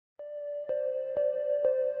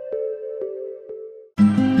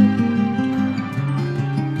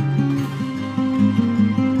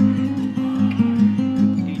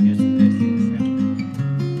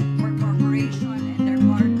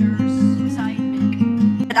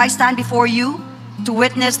I stand before you to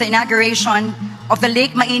witness the inauguration of the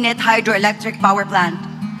Lake Mainit Hydroelectric Power Plant.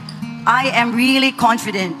 I am really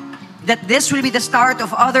confident that this will be the start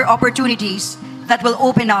of other opportunities that will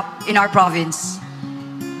open up in our province,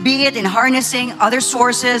 be it in harnessing other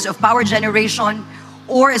sources of power generation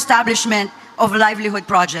or establishment of livelihood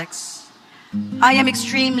projects. I am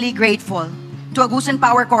extremely grateful to Agusan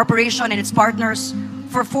Power Corporation and its partners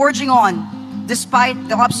for forging on despite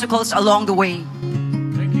the obstacles along the way.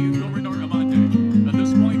 Thank you, Governor Amante. At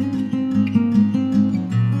this point,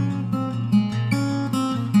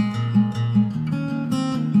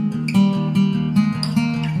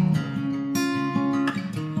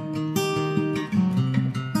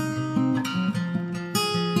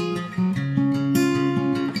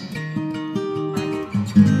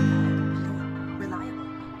 reliable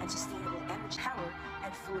and sustainable energy power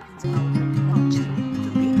and Philippines power launch the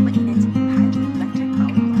Lake Mainit Hydroelectric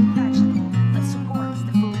Power Plant project that supports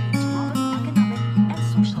the Philippines' robust economic and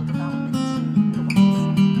social development.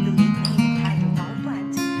 The Lake Mainit Hydropower Plant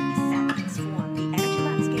is set to transform the energy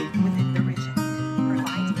landscape within the region,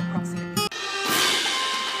 providing approximately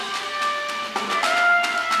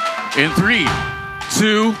in 3,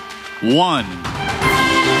 2, 1.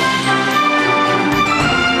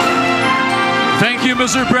 Thank you,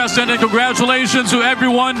 Mr. President, and congratulations to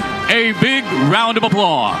everyone. A big round of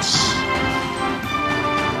applause.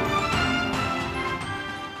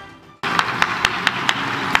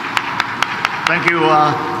 Thank you,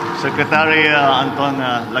 Secretary Anton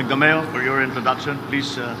Lagdameo, for your introduction.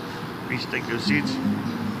 Please take your seats.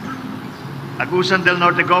 Agusan del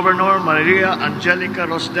Norte Governor Maria Angelica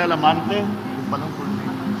Rosdel Amante.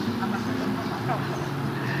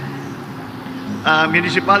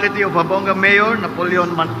 Municipality of Jabonga Mayor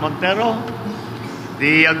Napoleon Montero.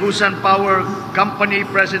 The Agusan Power Company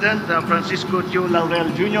President Francisco Tiu Laurel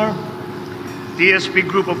Jr. TSP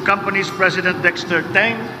Group of Companies President Dexter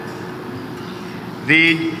Teng.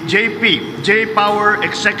 The J Power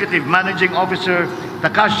Executive Managing Officer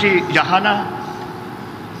Takashi Yahana.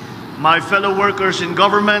 My fellow workers in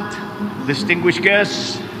government, distinguished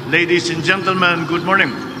guests, ladies and gentlemen, good morning.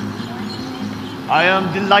 I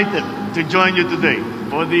am delighted to join you today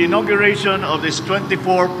for the inauguration of this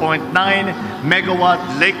 24.9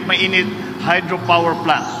 megawatt Lake Mainit hydropower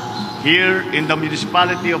plant here in the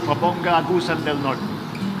municipality of Jabonga, Agusan del Norte.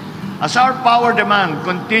 As our power demand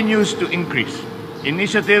continues to increase,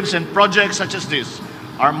 initiatives and projects such as this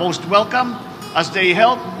are most welcome as they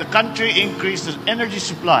help the country increase the energy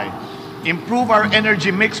supply, improve our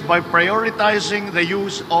energy mix by prioritizing the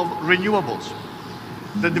use of renewables.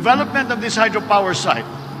 The development of this hydropower site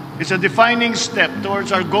is a defining step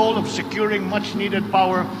towards our goal of securing much-needed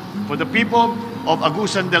power for the people of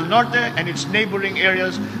Agusan del Norte and its neighboring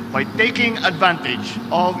areas by taking advantage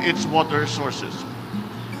of its water sources.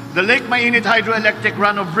 The Lake Mainit Hydroelectric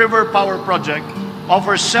Run-of-River Power Project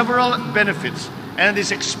offers several benefits and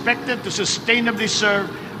is expected to sustainably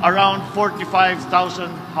serve around 45,000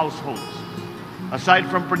 households. Aside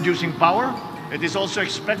from producing power, it is also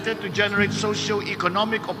expected to generate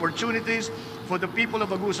socio-economic opportunities for the people of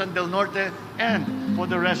Agusan del Norte and for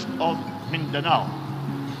the rest of Mindanao.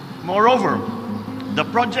 Moreover, the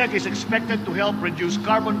project is expected to help reduce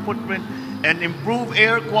carbon footprint and improve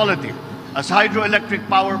air quality, as hydroelectric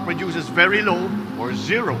power produces very low or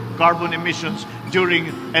zero carbon emissions during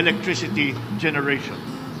electricity generation.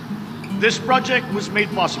 This project was made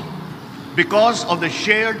possible because of the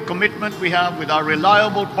shared commitment we have with our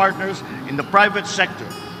reliable partners in the private sector,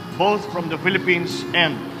 both from the Philippines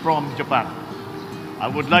and from Japan. I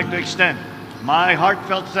would like to extend my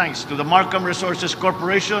heartfelt thanks to the Markham Resources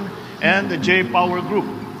Corporation and the J-Power Group.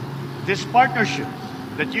 This partnership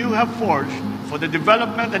that you have forged for the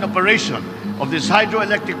development and operation of this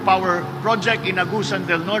hydroelectric power project in Agusan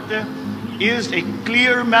del Norte is a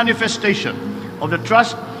clear manifestation of the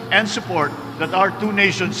trust and support that our two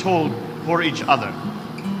nations hold for each other.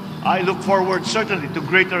 I look forward certainly to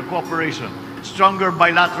greater cooperation, stronger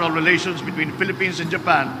bilateral relations between Philippines and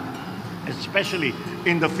Japan, especially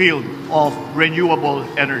in the field of renewable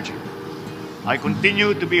energy. I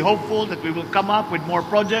continue to be hopeful that we will come up with more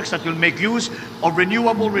projects that will make use of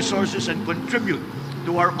renewable resources and contribute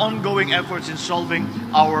to our ongoing efforts in solving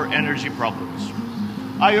our energy problems.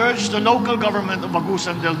 I urge the local government of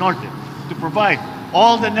Agusan del Norte to provide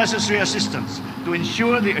all the necessary assistance to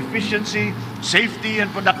ensure the efficiency, safety,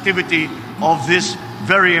 and productivity of this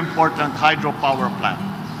very important hydropower plant.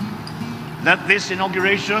 Let this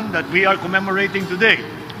inauguration that we are commemorating today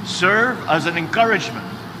serve as an encouragement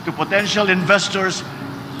to potential investors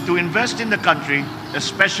to invest in the country,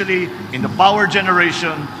 especially in the power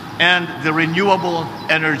generation and the renewable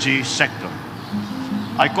energy sector.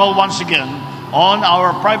 I call once again on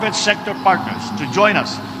our private sector partners to join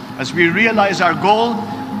us as we realize our goal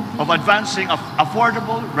of advancing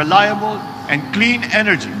affordable, reliable, and clean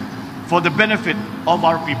energy for the benefit of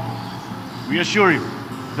our people. We assure you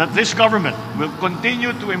that this government will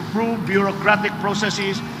continue to improve bureaucratic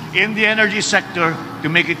processes in the energy sector to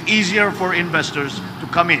make it easier for investors to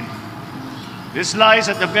come in. This lies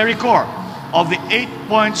at the very core of the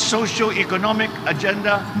 8-point socio-economic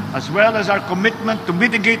agenda, as well as our commitment to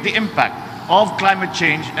mitigate the impact of climate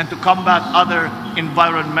change and to combat other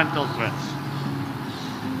environmental threats.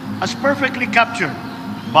 As perfectly captured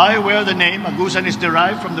by where the name Agusan is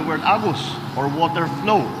derived from the word agus, or water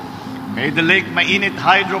flow, may the Lake Mainit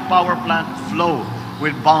hydropower plant flow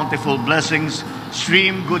with bountiful blessings,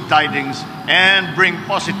 stream good tidings, and bring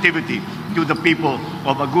positivity to the people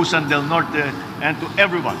of Agusan del Norte and to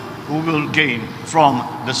everyone who will gain from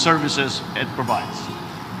the services it provides.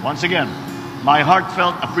 Once again, my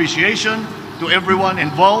heartfelt appreciation to everyone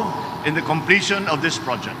involved in the completion of this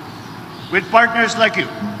project. With partners like you,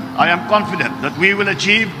 I am confident that we will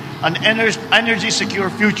achieve an energy-secure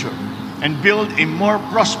future and build a more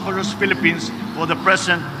prosperous Philippines for the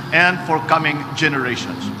present and for coming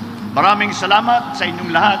generations. Maraming salamat sa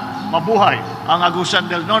inyong lahat. Mabuhay ang Agusan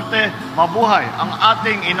del Norte. Mabuhay ang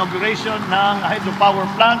ating inauguration ng hydropower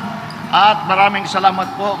plant. At maraming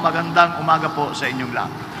salamat po. Magandang umaga po sa inyong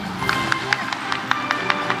lahat.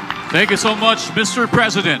 Thank you so much, Mr.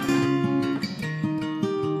 President.